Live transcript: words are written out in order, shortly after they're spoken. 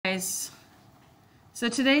guys. So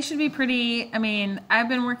today should be pretty, I've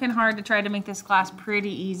been working hard to try to make this class pretty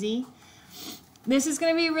easy. This is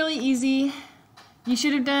going to be really easy. You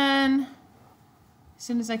should have done, as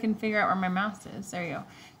soon as I can figure out where my mouse is, there you go.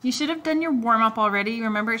 You should have done your warm-up already.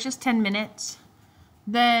 Remember, it's just 10 minutes.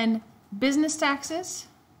 Then business taxes.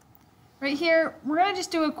 Right here, we're going to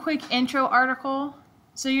just do a quick intro article.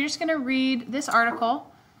 So you're just going to read this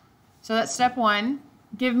article. So that's step 1.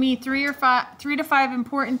 Give me 3 to 5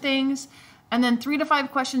 important things, and then 3 to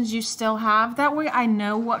 5 questions you still have. That way I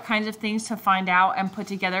know what kinds of things to find out and put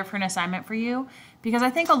together for an assignment for you. Because I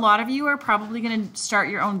think a lot of you are probably going to start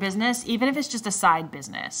your own business, even if it's just a side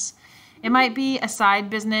business. It might be a side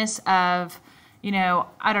business of,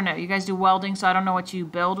 I don't know, you guys do welding, so I don't know what you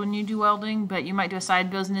build when you do welding, but you might do a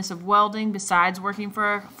side business of welding besides working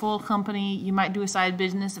for a full company. You might do a side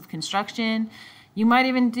business of construction. You might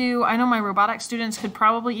even do, I know my robotics students could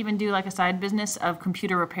probably even do like a side business of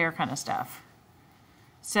computer repair kind of stuff.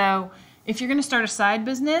 So if you're going to start a side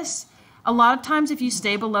business, a lot of times if you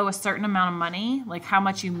stay below a certain amount of money, like how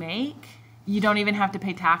much you make, you don't even have to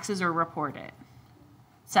pay taxes or report it.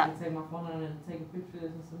 So, can I take my phone and take a picture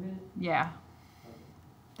and submit it? Yeah.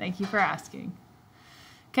 Thank you for asking.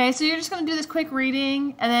 Okay, so you're just going to do this quick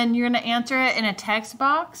reading, and then you're going to answer it in a text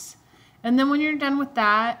box. And then when you're done with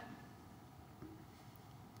that,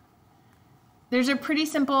 there's a pretty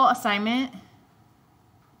simple assignment.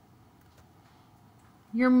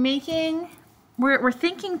 We're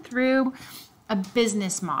thinking through a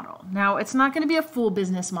business model. Now, it's not going to be a full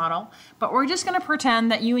business model, but we're just going to pretend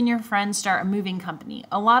that you and your friends start a moving company.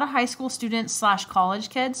 A lot of high school students / college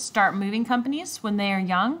kids start moving companies when they are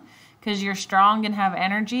young because you're strong and have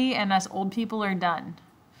energy, and us old people are done.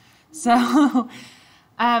 So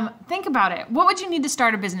think about it. What would you need to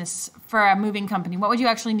start a business for a moving company? What would you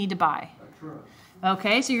actually need to buy? A truck.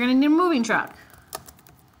 Okay, so you're going to need a moving truck.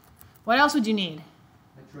 What else would you need?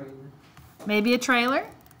 A trailer. Maybe a trailer.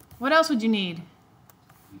 What else would you need?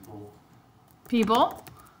 People.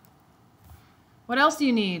 What else do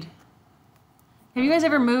you need? Have you guys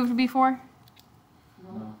ever moved before?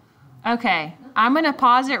 No. Okay, I'm going to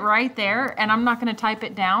pause it right there, and I'm not going to type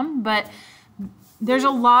it down, but there's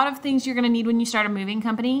a lot of things you're going to need when you start a moving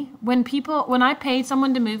company. When I pay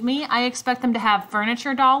someone to move me, I expect them to have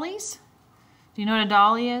furniture dollies. Do you know what a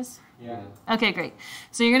dolly is? Yeah. Okay, great.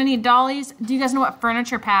 So you're going to need dollies. Do you guys know what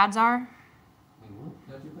furniture pads are?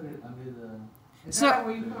 Don't you put it under the... Is So- that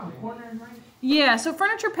where you put on corners, right? Yeah, so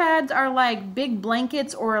furniture pads are like big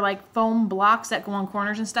blankets or like foam blocks that go on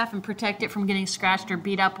corners and stuff and protect it from getting scratched or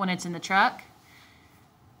beat up when it's in the truck.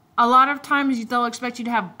 A lot of times they'll expect you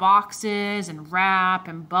to have boxes and wrap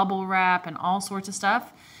and bubble wrap and all sorts of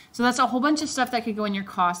stuff. So that's a whole bunch of stuff that could go in your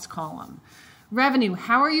cost column. Revenue,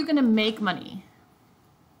 how are you going to make money?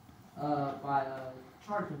 By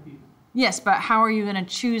charging people. Yes, but how are you going to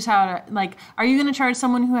choose how to, like, are you going to charge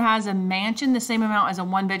someone who has a mansion the same amount as a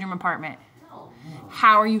 1-bedroom apartment? No.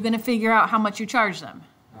 How are you going to figure out how much you charge them?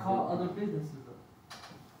 Call other businesses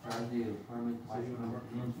up.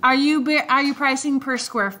 Are you pricing per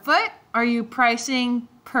square foot? Are you pricing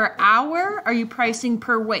per hour? Are you pricing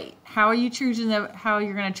per weight? How are you choosing how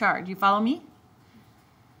you're going to charge? You follow me?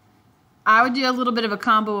 I would do a little bit of a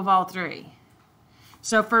combo of all three.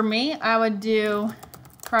 So for me, I would do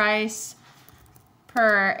price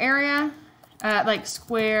per area, like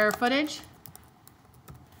square footage.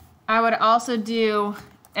 I would also do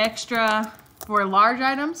extra for large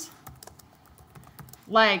items.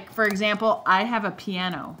 Like, for example, I have a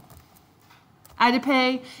piano. I had to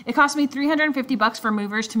pay, it cost me $350 for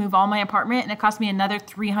movers to move all my apartment, and it cost me another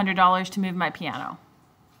 $300 to move my piano.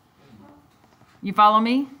 You follow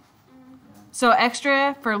me? So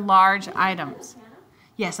extra for large items.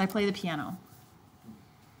 Yes, I play the piano.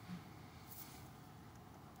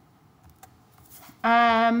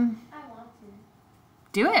 I want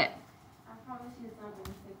to. Do it. I promise you it's not going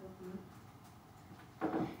to stick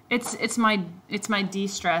with you. It's my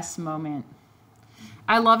de-stress moment.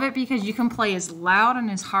 I love it because you can play as loud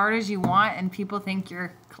and as hard as you want, and people think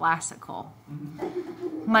you're classical.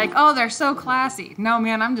 Like, oh, they're so classy. No,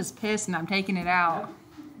 man, I'm just pissed and I'm taking it out.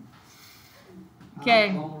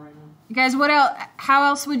 Okay, you guys, what else? How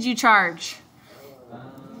else would you charge?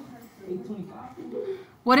 $8.25.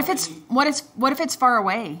 What if it's far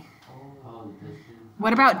away?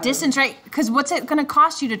 What about distance, right? Because what's it going to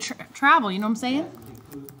cost you to travel? You know what I'm saying?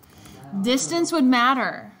 Distance would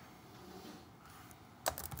matter.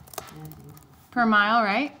 Per mile,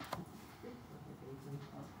 right?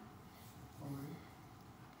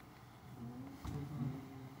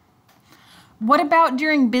 What about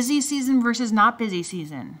during busy season versus not busy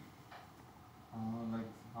season? Like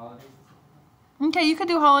holidays? Okay, you could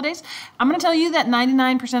do holidays. I'm going to tell you that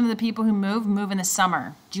 99% of the people who move in the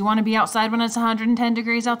summer. Do you want to be outside when it's 110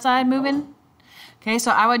 degrees outside moving? Okay,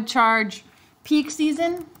 so I would charge peak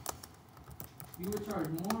season. You would charge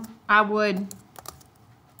more? I would. You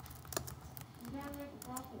gotta make a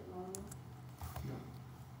profit, Lola.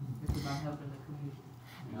 It's about helping the community.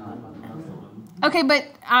 Okay, but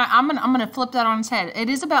I'm gonna flip that on its head. It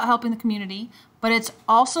is about helping the community, but it's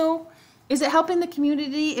also, is it helping the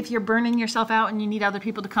community if you're burning yourself out and you need other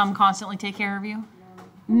people to come constantly take care of you?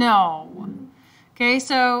 No. Okay,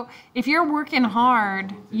 so if you're working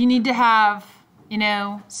hard, you need to have, you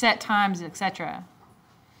know, set times, etc.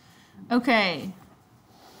 Okay.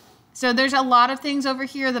 So there's a lot of things over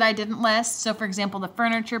here that I didn't list. So for example, the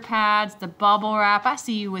furniture pads, the bubble wrap. I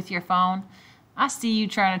see you with your phone. I see you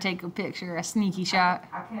trying to take a picture, a sneaky shot.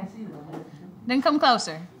 I can't see them. Then come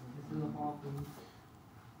closer. It's in the fall food.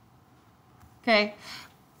 Okay.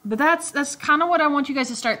 But that's kind of what I want you guys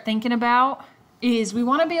to start thinking about, is we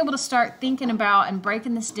want to be able to start thinking about and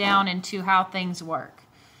breaking this down into how things work.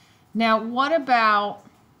 Now, what about,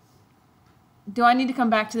 do I need to come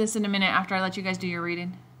back to this in a minute after I let you guys do your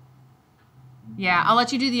reading? Yeah, I'll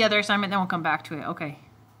let you do the other assignment, then we'll come back to it. Okay.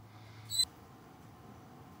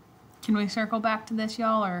 Can we circle back to this,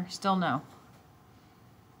 y'all, or still no?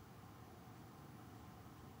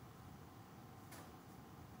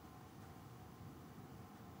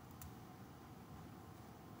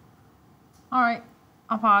 All right,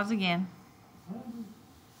 I'll pause again.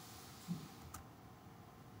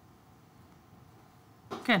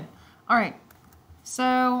 Good. All right.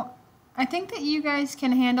 So I think that you guys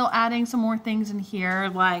can handle adding some more things in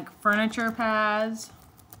here, like furniture pads.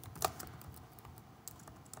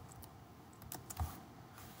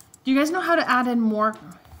 Do you guys know how to add in more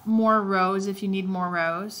rows if you need more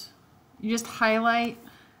rows? You just highlight,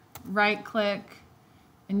 right click,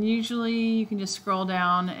 and usually you can just scroll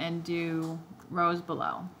down and do rows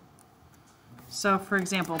below. So for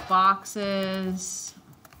example, boxes,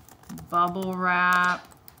 bubble wrap.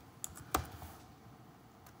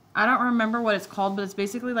 I don't remember what it's called, but it's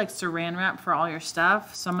basically like saran wrap for all your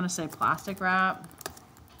stuff. So I'm going to say plastic wrap.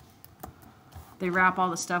 They wrap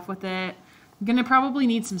all the stuff with it. I'm going to probably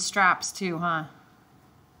need some straps too, huh?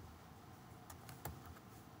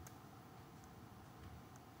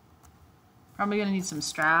 Probably going to need some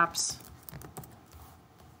straps.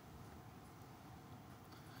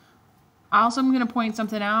 I also am going to point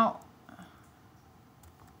something out.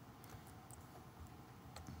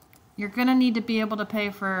 You're going to need to be able to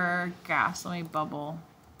pay for gas. Let me bubble.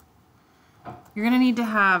 You're going to need to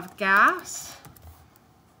have gas.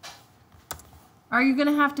 Are you going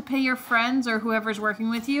to have to pay your friends or whoever's working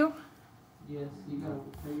with you? Yes, you gotta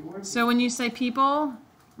pay your work. So when you say people,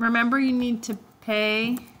 remember you need to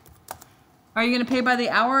pay. Are you going to pay by the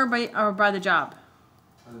hour or by the job?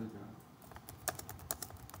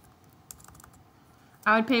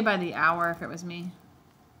 I would pay by the hour if it was me.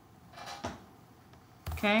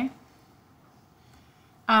 Okay.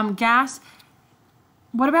 Gas.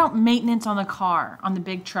 What about maintenance on the car, on the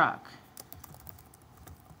big truck?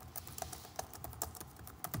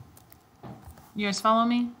 You guys follow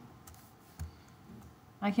me?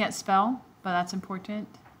 I can't spell, but that's important.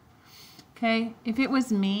 Okay, if it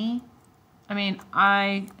was me, I mean,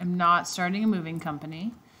 I am not starting a moving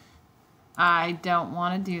company. I don't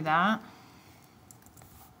want to do that.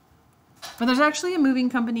 But there's actually a moving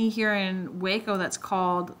company here in Waco that's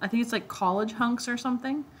called, I think it's like College Hunks or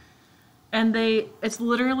something. And it's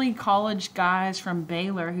literally college guys from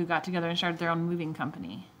Baylor who got together and started their own moving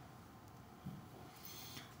company.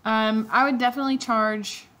 I would definitely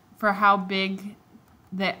charge for how big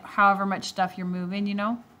however much stuff you're moving, you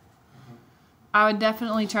know. I would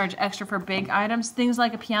definitely charge extra for big items, things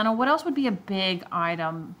like a piano. What else would be a big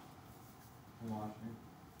item?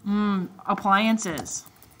 Appliances.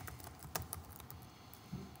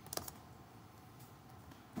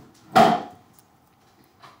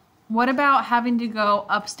 What about having to go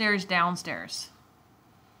upstairs, downstairs?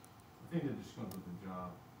 I think it just comes with the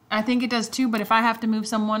job. I think it does too, but if I have to move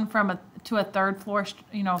someone to a third floor,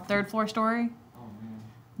 third floor story, Oh man.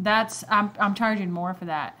 that's I'm charging more for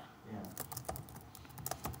that.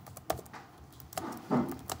 Yeah.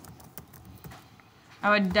 I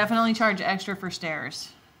would definitely charge extra for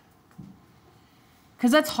stairs.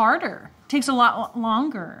 Because that's harder. It takes a lot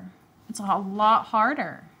longer. It's a lot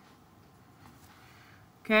harder.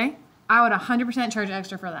 Okay? I would 100% charge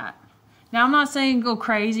extra for that. Now, I'm not saying go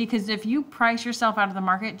crazy, because if you price yourself out of the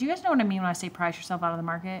market, do you guys know what I mean when I say price yourself out of the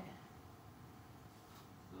market?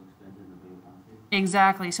 So expensive nobody wants it.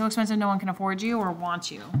 Exactly. So expensive no one can afford you or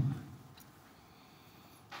wants you.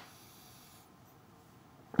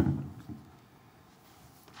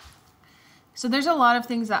 So there's a lot of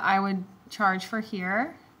things that I would charge for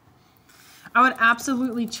here. I would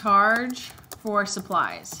absolutely charge for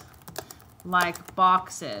supplies, like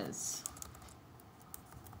boxes.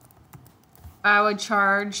 I would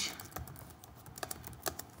charge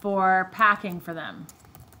for packing for them.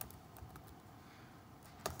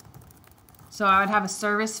 So I would have a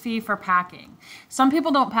service fee for packing. Some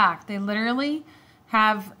people don't pack. They literally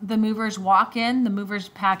have the movers walk in, the movers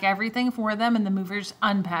pack everything for them, and the movers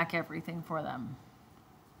unpack everything for them.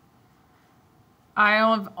 I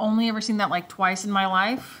have only ever seen that like twice in my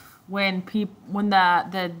life when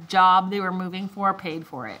the job they were moving for paid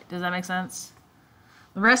for it. Does that make sense?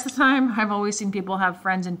 The rest of the time, I've always seen people have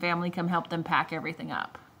friends and family come help them pack everything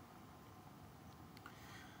up.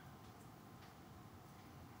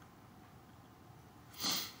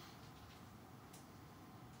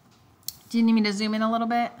 Do you need me to zoom in a little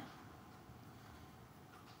bit?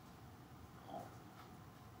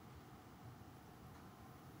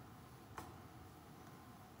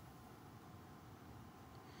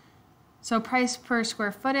 So price per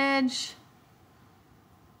square footage.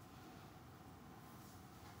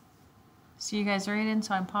 So you guys are reading,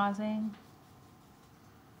 so I'm pausing.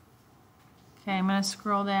 Okay, I'm gonna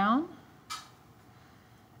scroll down.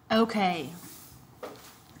 Okay.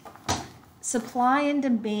 Supply and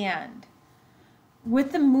demand.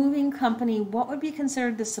 With the moving company, what would be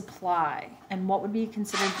considered the supply and what would be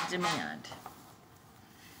considered the demand?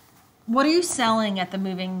 What are you selling at the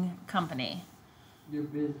moving company? Your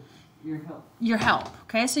business, your help. Your help.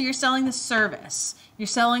 Okay, so you're selling the service. You're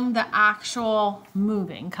selling the actual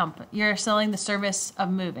moving company. You're selling the service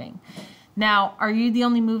of moving. Now, are you the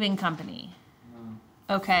only moving company?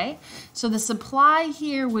 No. Okay, so the supply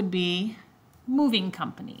here would be moving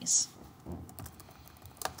companies.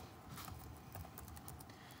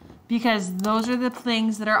 Because those are the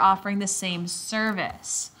things that are offering the same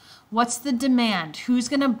service. What's the demand? Who's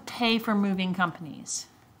going to pay for moving companies?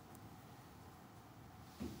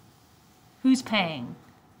 Who's paying?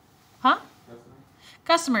 Huh?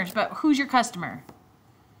 Customers, but who's your customer?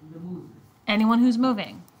 The mover. Anyone who's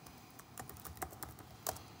moving.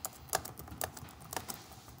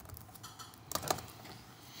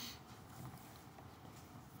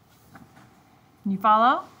 You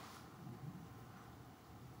follow?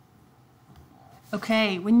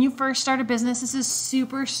 Okay, when you first start a business, this is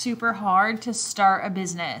super, super hard to start a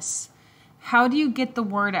business. How do you get the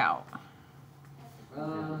word out?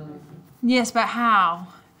 Yes, but how?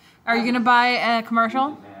 Are you going to buy a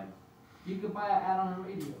commercial? You could buy an ad on the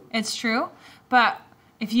radio. It's true, but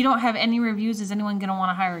if you don't have any reviews, is anyone going to want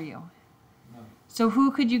to hire you? No. So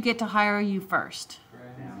who could you get to hire you first?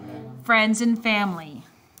 Friends. Friends and family.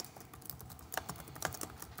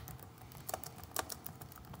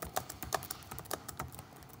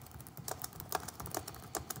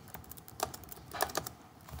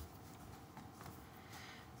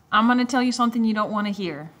 I'm going to tell you something you don't want to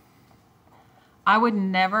hear. I would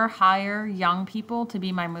never hire young people to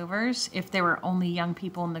be my movers if there were only young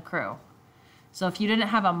people in the crew. So if you didn't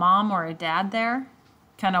have a mom or a dad there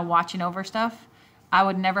kind of watching over stuff, I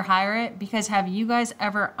would never hire it, because have you guys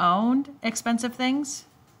ever owned expensive things?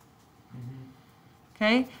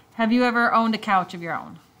 Okay? Have you ever owned a couch of your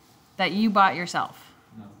own that you bought yourself?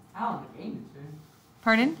 No. I own a gaming center.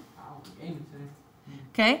 Pardon? I own a gaming center.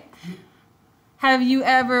 Okay? Have you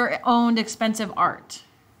ever owned expensive art?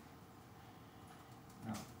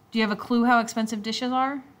 No. Do you have a clue how expensive dishes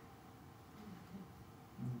are?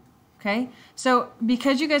 Okay, so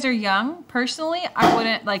because you guys are young, personally, I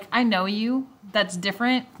wouldn't, like, I know you, that's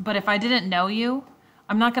different, but if I didn't know you,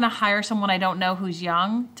 I'm not going to hire someone I don't know who's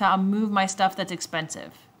young to move my stuff that's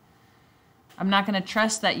expensive. I'm not going to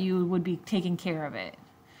trust that you would be taking care of it.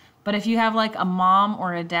 But if you have, like, a mom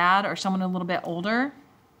or a dad or someone a little bit older,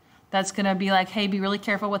 that's going to be like, hey, be really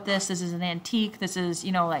careful with this. This is an antique. This is,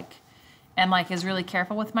 you know, like, and, like, is really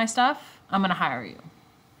careful with my stuff, I'm going to hire you.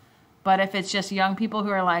 But if it's just young people who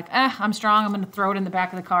are like, I'm strong, I'm going to throw it in the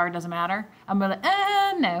back of the car, it doesn't matter, I'm going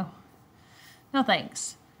to, no. No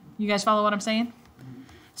thanks. You guys follow what I'm saying?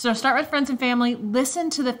 So start with friends and family. Listen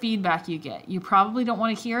to the feedback you get. You probably don't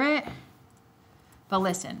want to hear it, but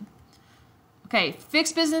listen. Okay,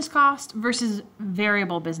 fixed business cost versus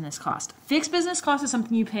variable business cost. Fixed business cost is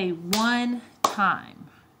something you pay one time,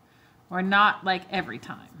 or not like every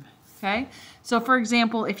time. Okay, so for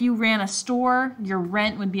example, if you ran a store, your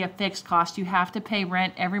rent would be a fixed cost. You have to pay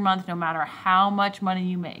rent every month no matter how much money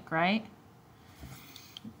you make, right?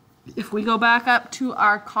 If we go back up to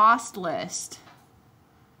our cost list,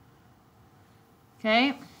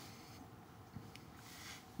 okay,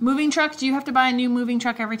 moving trucks, do you have to buy a new moving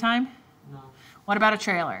truck every time? No. What about a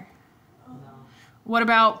trailer? No. What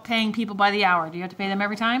about paying people by the hour? Do you have to pay them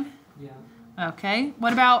every time? Yeah. Okay.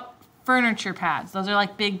 What about furniture pads? Those are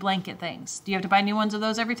like big blanket things. Do you have to buy new ones of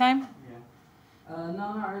those every time? No,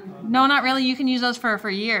 not really. No, not really. You can use those for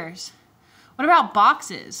years. What about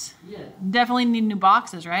boxes? Yeah, Definitely need new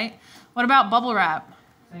boxes, right? What about bubble wrap?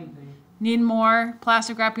 same thing. Need more.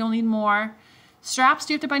 Plastic wrap, you'll need more. Straps,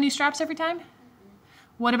 do you have to buy new straps every time?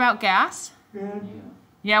 What about gas? Yeah.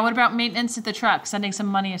 Yeah, what about maintenance at the truck? Sending some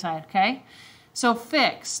money aside, okay? So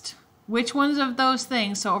fixed. Which ones of those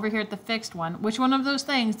things, so over here at the fixed one, which one of those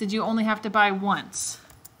things did you only have to buy once?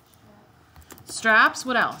 Straps,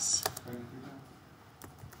 what else?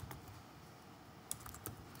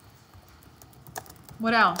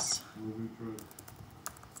 What else? Moving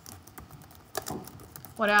truck.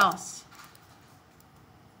 What else?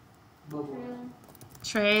 Bubble.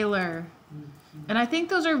 Trailer. And I think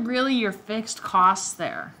those are really your fixed costs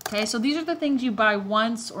there. Okay, so these are the things you buy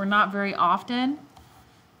once or not very often,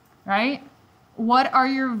 right? What are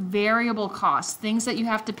your variable costs? Things that you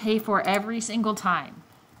have to pay for every single time.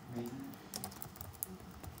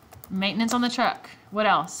 Maintenance on the truck. What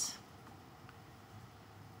else?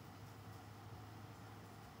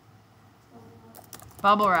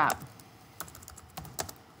 Bubble wrap.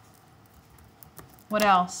 What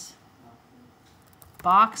else?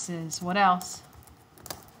 Boxes. What else?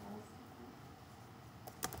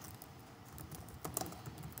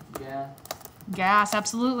 Yeah. Gas,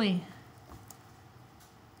 absolutely.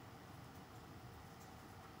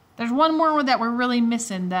 There's one more that we're really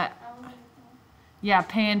missing that, yeah,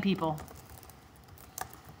 paying people.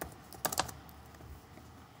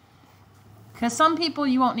 Because some people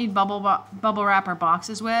you won't need bubble wrap or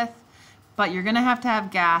boxes with, but you're going to have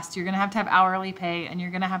gas, you're going to have hourly pay, and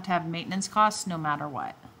you're going to have maintenance costs no matter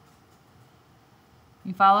what.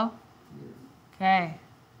 You follow? Okay.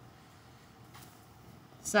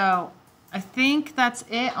 So I think that's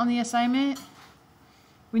it on the assignment.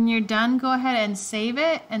 When you're done, go ahead and save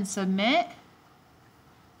it and submit.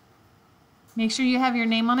 Make sure you have your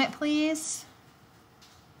name on it, please.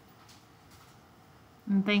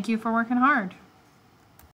 And thank you for working hard.